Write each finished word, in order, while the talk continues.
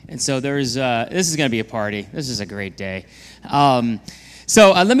so this is going to be a party. This is a great day.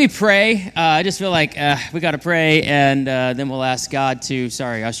 So let me pray. I just feel like we got to pray, and then we'll ask God to,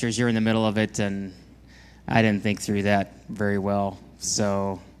 sorry, ushers, you're in the middle of it, and I didn't think through that very well.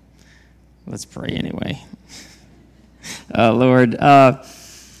 So let's pray anyway. Lord,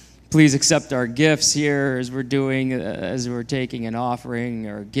 please accept our gifts here as we're taking an offering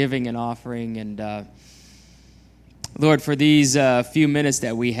or giving an offering. And Lord, for these few minutes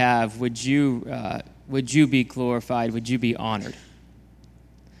that we have, would you be glorified? Would you be honored?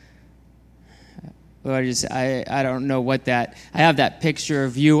 Lord, I don't know what I have that picture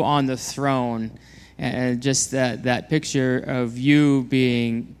of you on the throne, and just that picture of you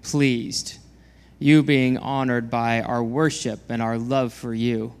being pleased, you being honored by our worship and our love for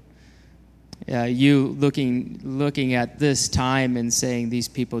you. You looking at this time and saying, these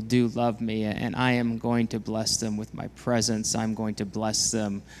people do love me, and I am going to bless them with my presence. I'm going to bless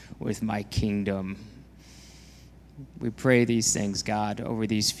them with my kingdom. We pray these things, God, over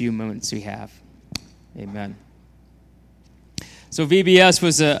these few moments we have. Amen. So VBS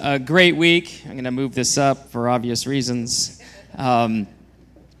was a great week. I'm going to move this up for obvious reasons. An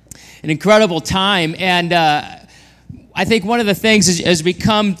incredible time, and I think one of the things is, as we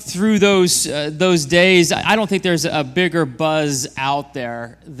come through those days, I don't think there's a bigger buzz out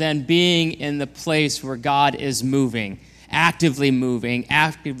there than being in the place where God is moving,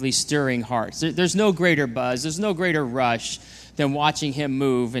 actively stirring hearts. There's no greater buzz, there's no greater rush than watching him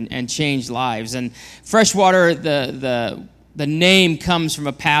move and change lives. And freshwater, the name comes from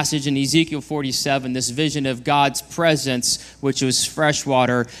a passage in Ezekiel 47, this vision of God's presence, which was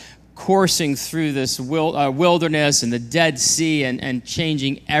freshwater, coursing through this wilderness and the Dead Sea and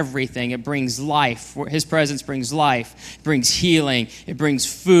changing everything. It brings life. His presence brings life. It brings healing. It brings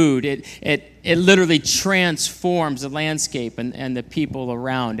food. It literally transforms the landscape and the people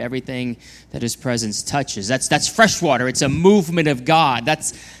around, everything that his presence touches. That's freshwater. It's a movement of God.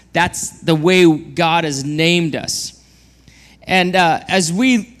 That's the way God has named us. And as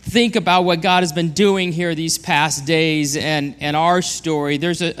we think about what God has been doing here these past days and our story,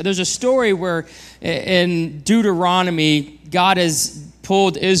 there's a story where in Deuteronomy, God has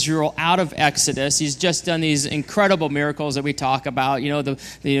pulled Israel out of Exodus. He's just done these incredible miracles that we talk about.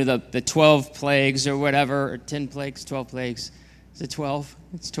 The 12 plagues or whatever, or 10 plagues, 12 plagues. Is it 12?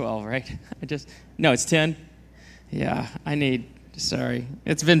 It's 12, right? It's 10. Yeah, Sorry.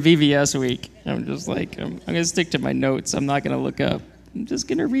 It's been VBS week. I'm just like, I'm going to stick to my notes. I'm not going to look up. I'm just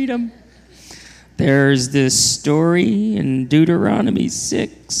going to read them. There's this story in Deuteronomy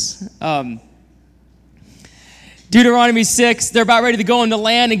 6. Deuteronomy 6, they're about ready to go into the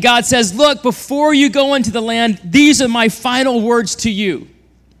land, and God says, look, before you go into the land, these are my final words to you.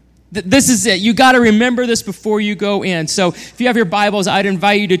 This is it. You got to remember this before you go in. So if you have your Bibles, I'd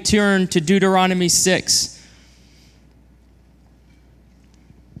invite you to turn to Deuteronomy 6.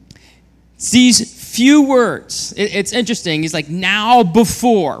 These few words, it's interesting. He's like, now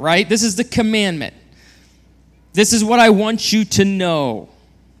before, right? This is the commandment. This is what I want you to know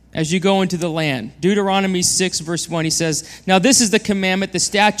as you go into the land. Deuteronomy 6, verse 1, he says, now this is the commandment, the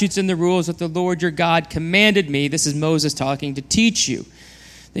statutes and the rules that the Lord your God commanded me. This is Moses talking, to teach you,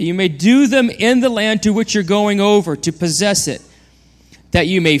 that you may do them in the land to which you're going over, to possess it, that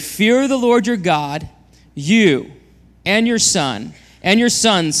you may fear the Lord your God, you and your son and your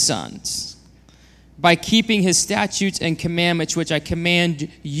son's sons, by keeping his statutes and commandments, which I command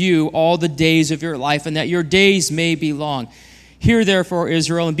you all the days of your life, and that your days may be long. Hear therefore,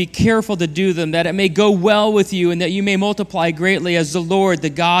 Israel, and be careful to do them, that it may go well with you, and that you may multiply greatly, as the Lord,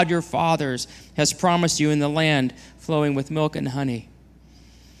 the God your fathers, has promised you in the land flowing with milk and honey.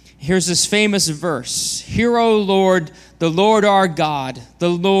 Here's this famous verse. Hear, O Lord, the Lord our God, the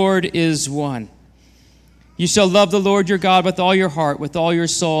Lord is one. You shall love the Lord your God with all your heart, with all your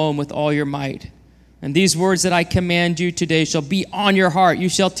soul, and with all your might. And these words that I command you today shall be on your heart. You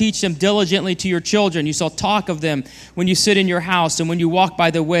shall teach them diligently to your children. You shall talk of them when you sit in your house, and when you walk by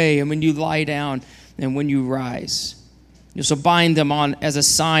the way, and when you lie down, and when you rise. You shall bind them on as a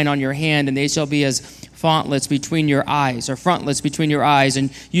sign on your hand, and they shall be as frontlets between your eyes,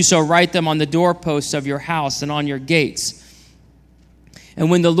 and you shall write them on the doorposts of your house and on your gates. And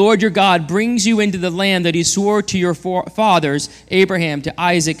when the Lord your God brings you into the land that he swore to your fathers, Abraham, to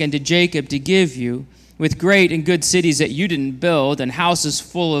Isaac, and to Jacob, to give you, with great and good cities that you didn't build, and houses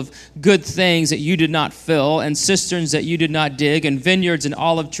full of good things that you did not fill, and cisterns that you did not dig, and vineyards and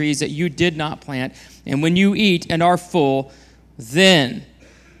olive trees that you did not plant, and when you eat and are full, then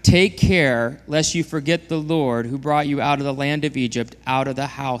take care lest you forget the Lord who brought you out of the land of Egypt, out of the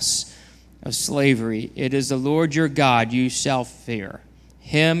house of slavery. It is the Lord your God you shall fear.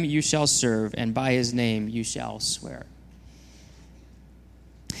 Him you shall serve, and by his name you shall swear.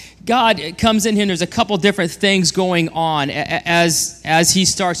 God comes in here, and there's a couple different things going on as he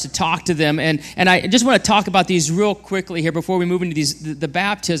starts to talk to them. And I just want to talk about these real quickly here before we move into the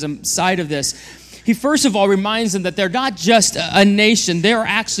baptism side of this. He first of all reminds them that they're not just a nation, they're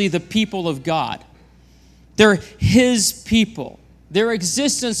actually the people of God. They're his people. Their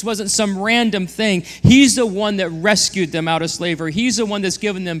existence wasn't some random thing. He's the one that rescued them out of slavery. He's the one that's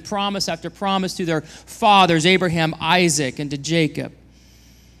given them promise after promise to their fathers, Abraham, Isaac, and to Jacob.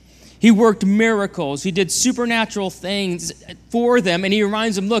 He worked miracles. He did supernatural things for them. And he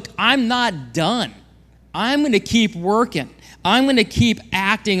reminds them, look, I'm not done. I'm going to keep working. I'm going to keep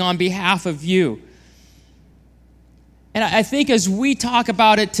acting on behalf of you. And I think as we talk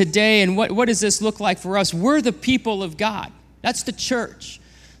about it today and what does this look like for us, we're the people of God. That's the church.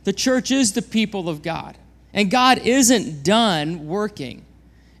 The church is the people of God. And God isn't done working.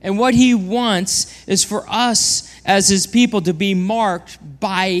 And what he wants is for us as his people to be marked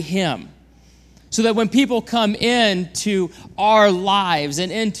by him. So that when people come into our lives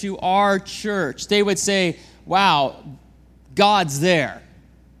and into our church, they would say, wow, God's there.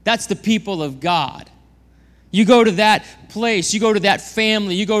 That's the people of God. You go to that place, you go to that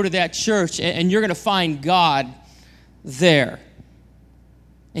family, you go to that church, and you're going to find God there.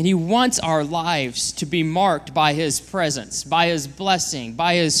 And he wants our lives to be marked by his presence, by his blessing,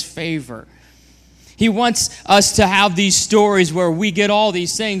 by his favor. He wants us to have these stories where we get all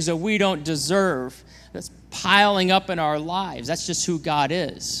these things that we don't deserve, that's piling up in our lives. That's just who God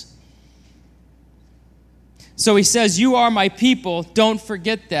is. So he says, you are my people, don't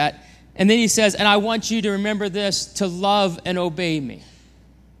forget that. And then he says, and I want you to remember this, to love and obey me.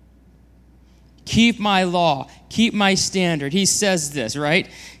 Keep my law, keep my standard. He says this, right?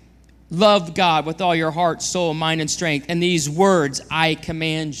 Love God with all your heart, soul, mind, and strength. And these words I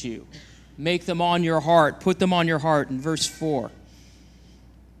command you. Make them on your heart. Put them on your heart in verse 4.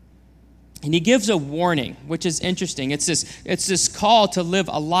 And he gives a warning, which is interesting. It's this call to live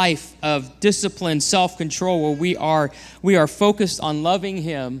a life of discipline, self-control, where we are focused on loving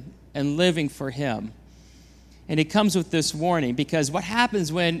him and living for him. And it comes with this warning, because what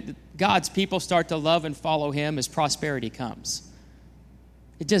happens when God's people start to love and follow him is prosperity comes.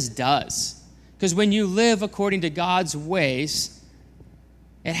 It just does. Because when you live according to God's ways,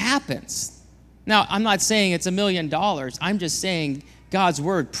 it happens. Now, I'm not saying it's $1 million. I'm just saying God's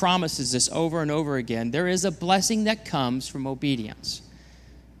word promises this over and over again. There is a blessing that comes from obedience.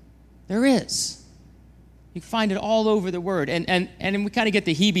 There is. You can find it all over the word. And we kind of get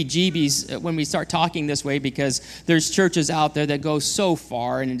the heebie-jeebies when we start talking this way, because there's churches out there that go so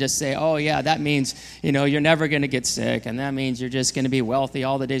far and just say, oh, yeah, that means, you're never going to get sick, and that means you're just going to be wealthy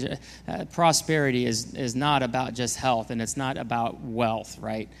all the days. Prosperity is not about just health, and it's not about wealth,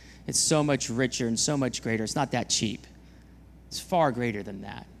 right? It's so much richer and so much greater. It's not that cheap. It's far greater than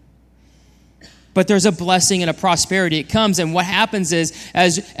that. But there's a blessing and a prosperity. It comes, and what happens is,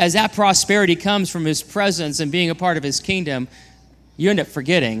 as that prosperity comes from his presence and being a part of his kingdom, you end up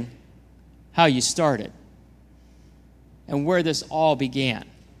forgetting how you started and where this all began.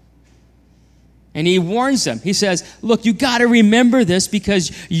 And he warns them. He says, look, you got to remember this,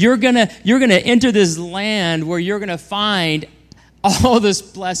 because you're gonna enter this land where you're going to find all this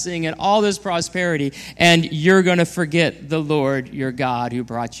blessing and all this prosperity, and you're going to forget the Lord your God who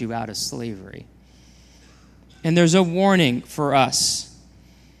brought you out of slavery. And there's a warning for us.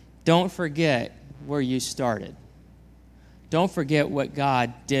 Don't forget where you started. Don't forget what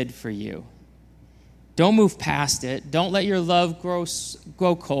God did for you. Don't move past it. Don't let your love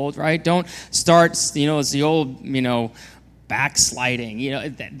grow cold, right? Don't start, it's the old,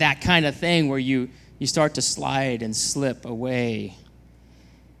 backsliding, that kind of thing where you start to slide and slip away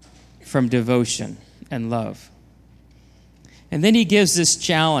from devotion and love. And then he gives this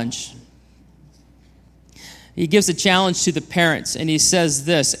challenge. He gives a challenge to the parents, and he says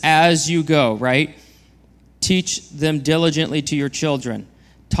this, as you go, right? Teach them diligently to your children.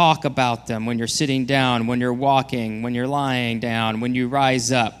 Talk about them when you're sitting down, when you're walking, when you're lying down, when you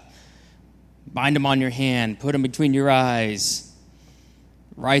rise up. Bind them on your hand, put them between your eyes.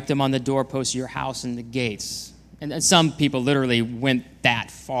 Write them on the doorposts of your house and the gates. And some people literally went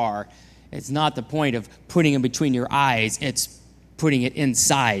that far. It's not the point of putting them between your eyes. It's putting it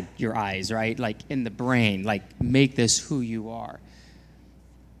inside your eyes, right? Like in the brain, like make this who you are.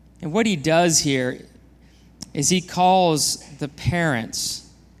 And what he does here is he calls the parents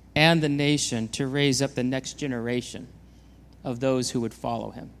and the nation to raise up the next generation of those who would follow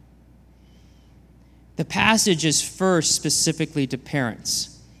him. The passage is first specifically to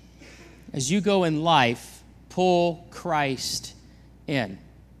parents. As you go in life, pull Christ in.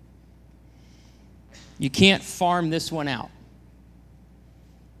 You can't farm this one out.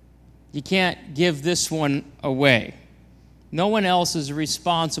 You can't give this one away. No one else is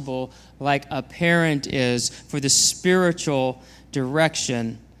responsible like a parent is for the spiritual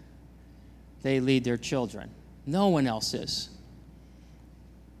direction they lead their children. No one else is.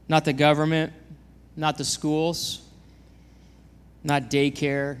 Not the government, not the schools, not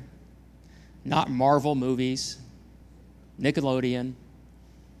daycare, not Marvel movies, Nickelodeon,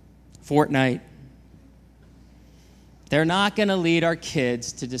 Fortnite. They're not going to lead our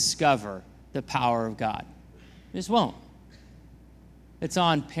kids to discover the power of God. They just won't. It's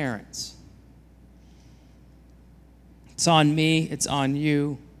on parents. It's on me. It's on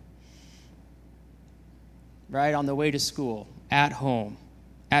you. Right? On the way to school, at home,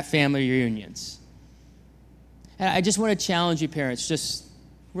 at family reunions. And I just want to challenge you, parents, just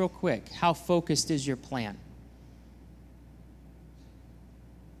real quick. How focused is your plan?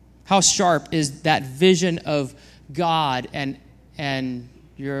 How sharp is that vision of God and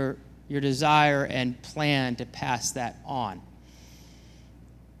your desire and plan to pass that on?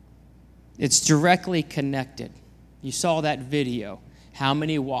 It's directly connected. You saw that video. How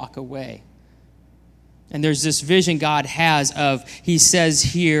many walk away? And there's this vision God has of, he says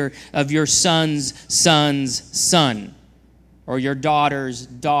here, of your son's son's son, or your daughter's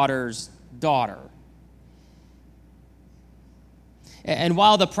daughter's daughter. And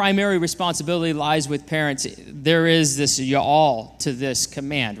while the primary responsibility lies with parents, there is this y'all to this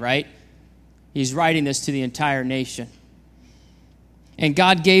command, right? He's writing this to the entire nation. And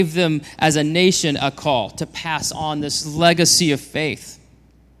God gave them as a nation a call to pass on this legacy of faith,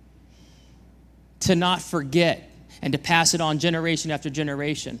 to not forget, and to pass it on generation after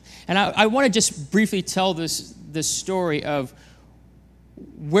generation. And I want to just briefly tell this story of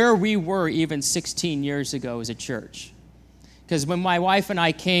where we were even 16 years ago as a church. Because when my wife and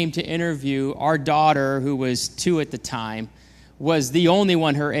I came to interview, our daughter, who was 2 at the time, was the only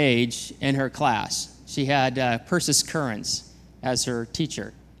one her age in her class. She had Persis Currens as her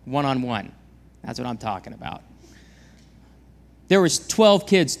teacher, one-on-one. That's what I'm talking about. There was 12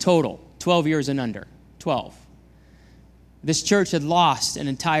 kids total, 12 years and under, 12. This church had lost an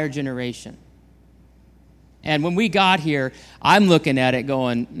entire generation. And when we got here, I'm looking at it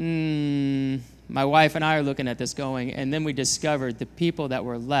going, my wife and I are looking at this going, and then we discovered the people that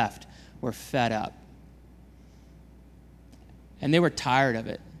were left were fed up. And they were tired of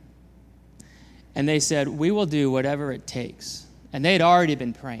it. And they said, we will do whatever it takes. And they had already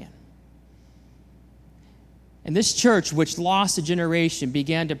been praying. And this church, which lost a generation,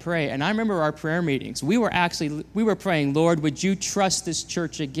 began to pray. And I remember our prayer meetings. We were praying, Lord, would you trust this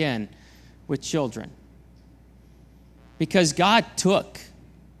church again with children? Because God took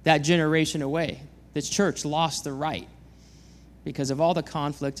that generation away. This church lost the right because of all the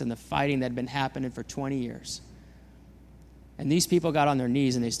conflict and the fighting that had been happening for 20 years. And these people got on their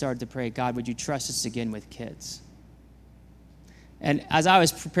knees and they started to pray, God, would you trust us again with kids? And as I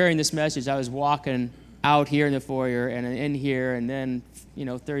was preparing this message, I was walking out here in the foyer and in here and then,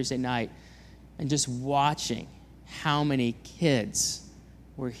 Thursday night, and just watching how many kids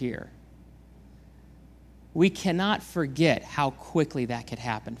were here. We cannot forget how quickly that could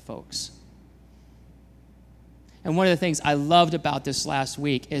happen, folks. And one of the things I loved about this last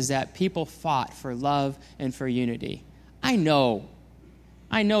week is that people fought for love and for unity. I know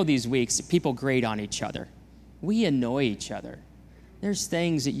these weeks people grate on each other. We annoy each other. There's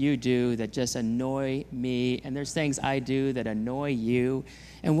things that you do that just annoy me, and there's things I do that annoy you.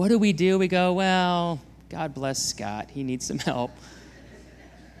 And what do? We go, well, God bless Scott. He needs some help.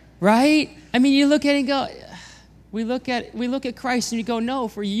 Right? I mean, you look at it and go, we look at Christ and you go, no,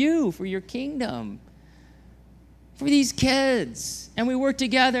 for you, for your kingdom, for these kids. And we work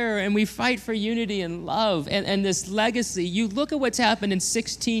together and we fight for unity and love and this legacy. You look at what's happened in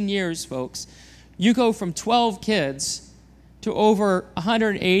 16 years, folks. You go from 12 kids to over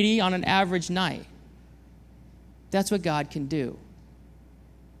 180 on an average night. That's what God can do.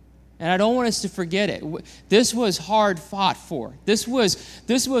 And I don't want us to forget it. This was hard fought for. This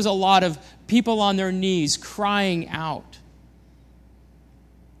was a lot of people on their knees crying out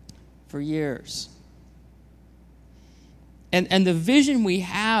for years. And the vision we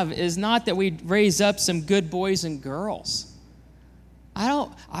have is not that we raise up some good boys and girls. I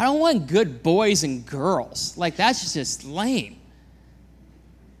don't want good boys and girls. Like, that's just lame.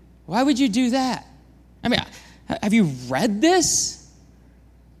 Why would you do that? I mean, have you read this?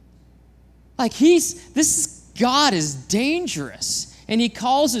 Like, God is dangerous. And he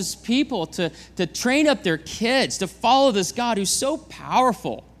calls his people to train up their kids, to follow this God who's so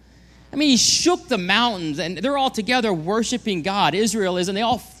powerful. I mean, he shook the mountains, and they're all together worshiping God. Israel is, and they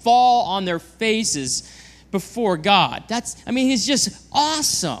all fall on their faces before God. He's just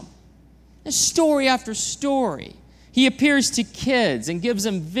awesome. There's story after story. He appears to kids and gives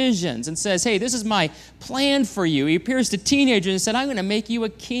them visions and says, hey, this is my plan for you. He appears to teenagers and said, I'm going to make you a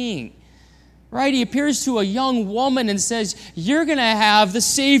king. Right? He appears to a young woman and says, you're going to have the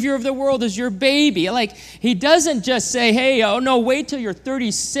Savior of the world as your baby. Like, he doesn't just say, hey, oh no, wait till you're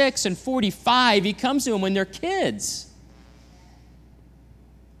 36 and 45. He comes to them when they're kids.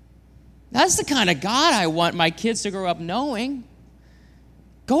 That's the kind of God I want my kids to grow up knowing.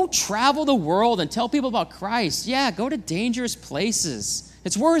 Go travel the world and tell people about Christ. Yeah, go to dangerous places.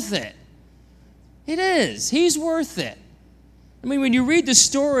 It's worth it. It is. He's worth it. I mean, when you read the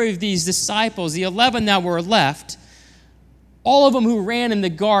story of these disciples, the 11 that were left, all of them who ran in the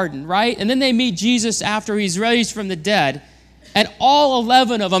garden, right? And then they meet Jesus after he's raised from the dead, and all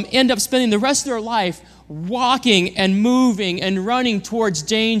 11 of them end up spending the rest of their life walking and moving and running towards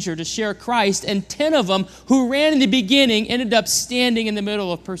danger to share Christ, and 10 of them who ran in the beginning ended up standing in the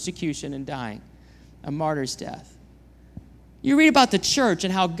middle of persecution and dying a martyr's death. You read about the church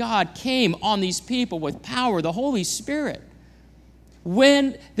and how God came on these people with power, the Holy Spirit,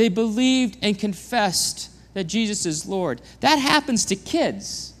 when they believed and confessed that Jesus is Lord. That happens to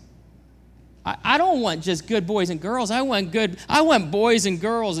kids. I don't want just good boys and girls. I want boys and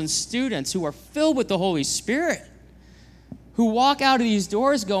girls and students who are filled with the Holy Spirit, who walk out of these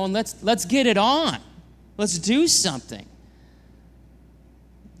doors going, let's get it on. Let's do something.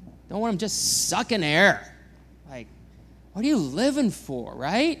 Don't want them just sucking air. Like, what are you living for,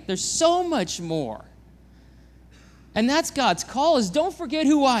 right? There's so much more. And that's God's call, is don't forget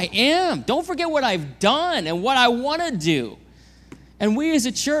who I am. Don't forget what I've done and what I want to do. And we as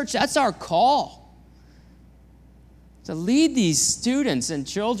a church, that's our call. To lead these students and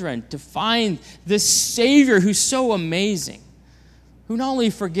children to find this Savior who's so amazing, who not only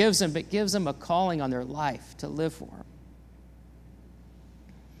forgives them, but gives them a calling on their life to live for him.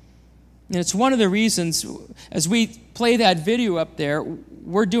 And it's one of the reasons, as we play that video up there,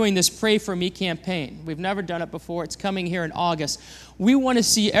 we're doing this Pray For Me campaign. We've never done it before. It's coming here in August. We want to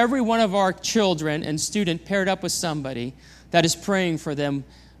see every one of our children and student paired up with somebody that is praying for them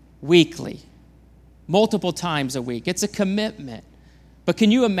weekly, multiple times a week. It's a commitment. But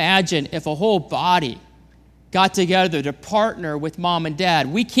can you imagine if a whole body got together to partner with mom and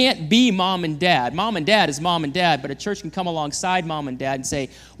dad? We can't be mom and dad. Mom and dad is mom and dad, but a church can come alongside mom and dad and say,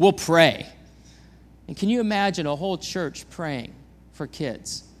 we'll pray. And can you imagine a whole church praying for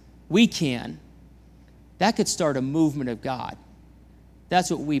kids? We can. That could start a movement of God. That's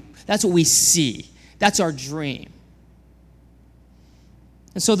what we see. That's our dream.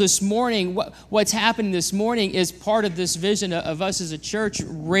 And so this morning, what's happening this morning is part of this vision of us as a church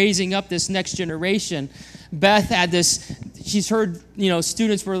raising up this next generation. Beth had this, she's heard,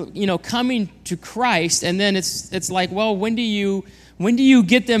 students were, coming to Christ, and then it's like, well, when do you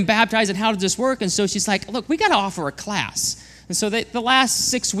get them baptized, and how does this work? And so she's like, look, we got to offer a class. And so the last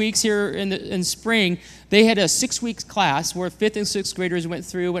 6 weeks here in spring, they had a 6-week class where 5th and 6th graders went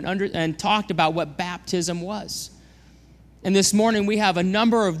through and talked about what baptism was. And this morning, we have a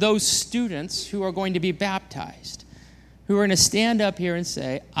number of those students who are going to be baptized, who are going to stand up here and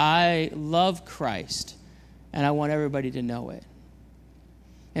say, I love Christ, and I want everybody to know it.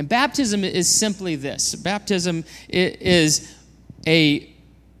 And baptism is simply this. Baptism is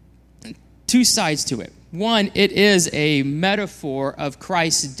two sides to it. One, it is a metaphor of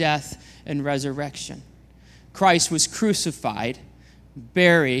Christ's death and resurrection. Christ was crucified,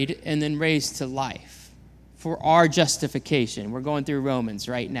 buried, and then raised to life for our justification. We're going through Romans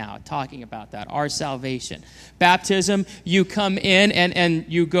right now, talking about that, our salvation. Baptism, you come in and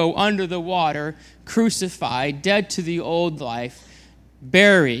you go under the water, crucified, dead to the old life,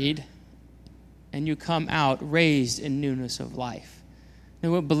 buried, and you come out raised in newness of life.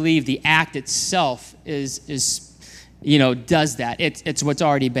 And we believe the act itself is does that. It's what's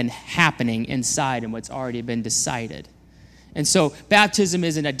already been happening inside and what's already been decided. And so baptism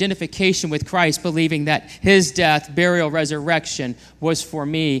is an identification with Christ, believing that his death, burial, resurrection was for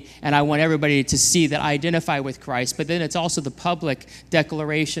me, and I want everybody to see that I identify with Christ. But then it's also the public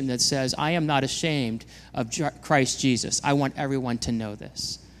declaration that says, I am not ashamed of Christ Jesus. I want everyone to know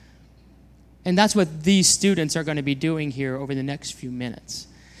this. And that's what these students are going to be doing here over the next few minutes.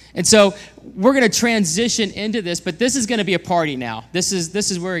 And so we're going to transition into this, but this is going to be a party now. This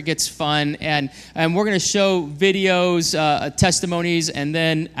is where it gets fun, and we're going to show videos, testimonies, and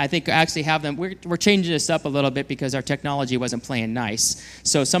then I think actually have them. We're changing this up a little bit because our technology wasn't playing nice.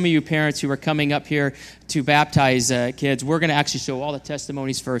 So some of you parents who are coming up here to baptize kids, we're going to actually show all the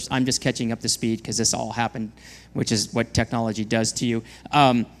testimonies first. I'm just catching up to speed because this all happened, which is what technology does to you.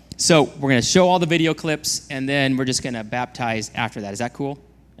 So we're going to show all the video clips, and then we're just going to baptize after that. Is that cool?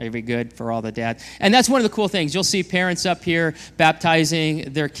 Everybody good for all the dads? And that's one of the cool things. You'll see parents up here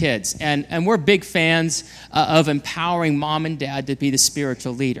baptizing their kids. And we're big fans of empowering mom and dad to be the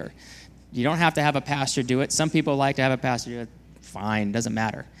spiritual leader. You don't have to have a pastor do it. Some people like to have a pastor do it. Fine, doesn't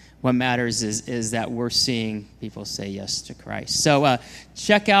matter. What matters is that we're seeing people say yes to Christ. So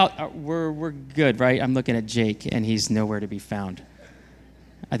check out, we're good, right? I'm looking at Jake, and he's nowhere to be found.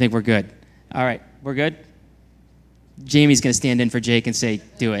 I think we're good. All right, we're good? Jamie's going to stand in for Jake and say,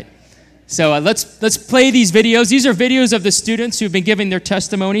 do it. So let's play these videos. These are videos of the students who've been giving their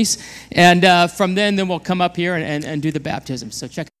testimonies. And from then we'll come up here and do the baptism. So check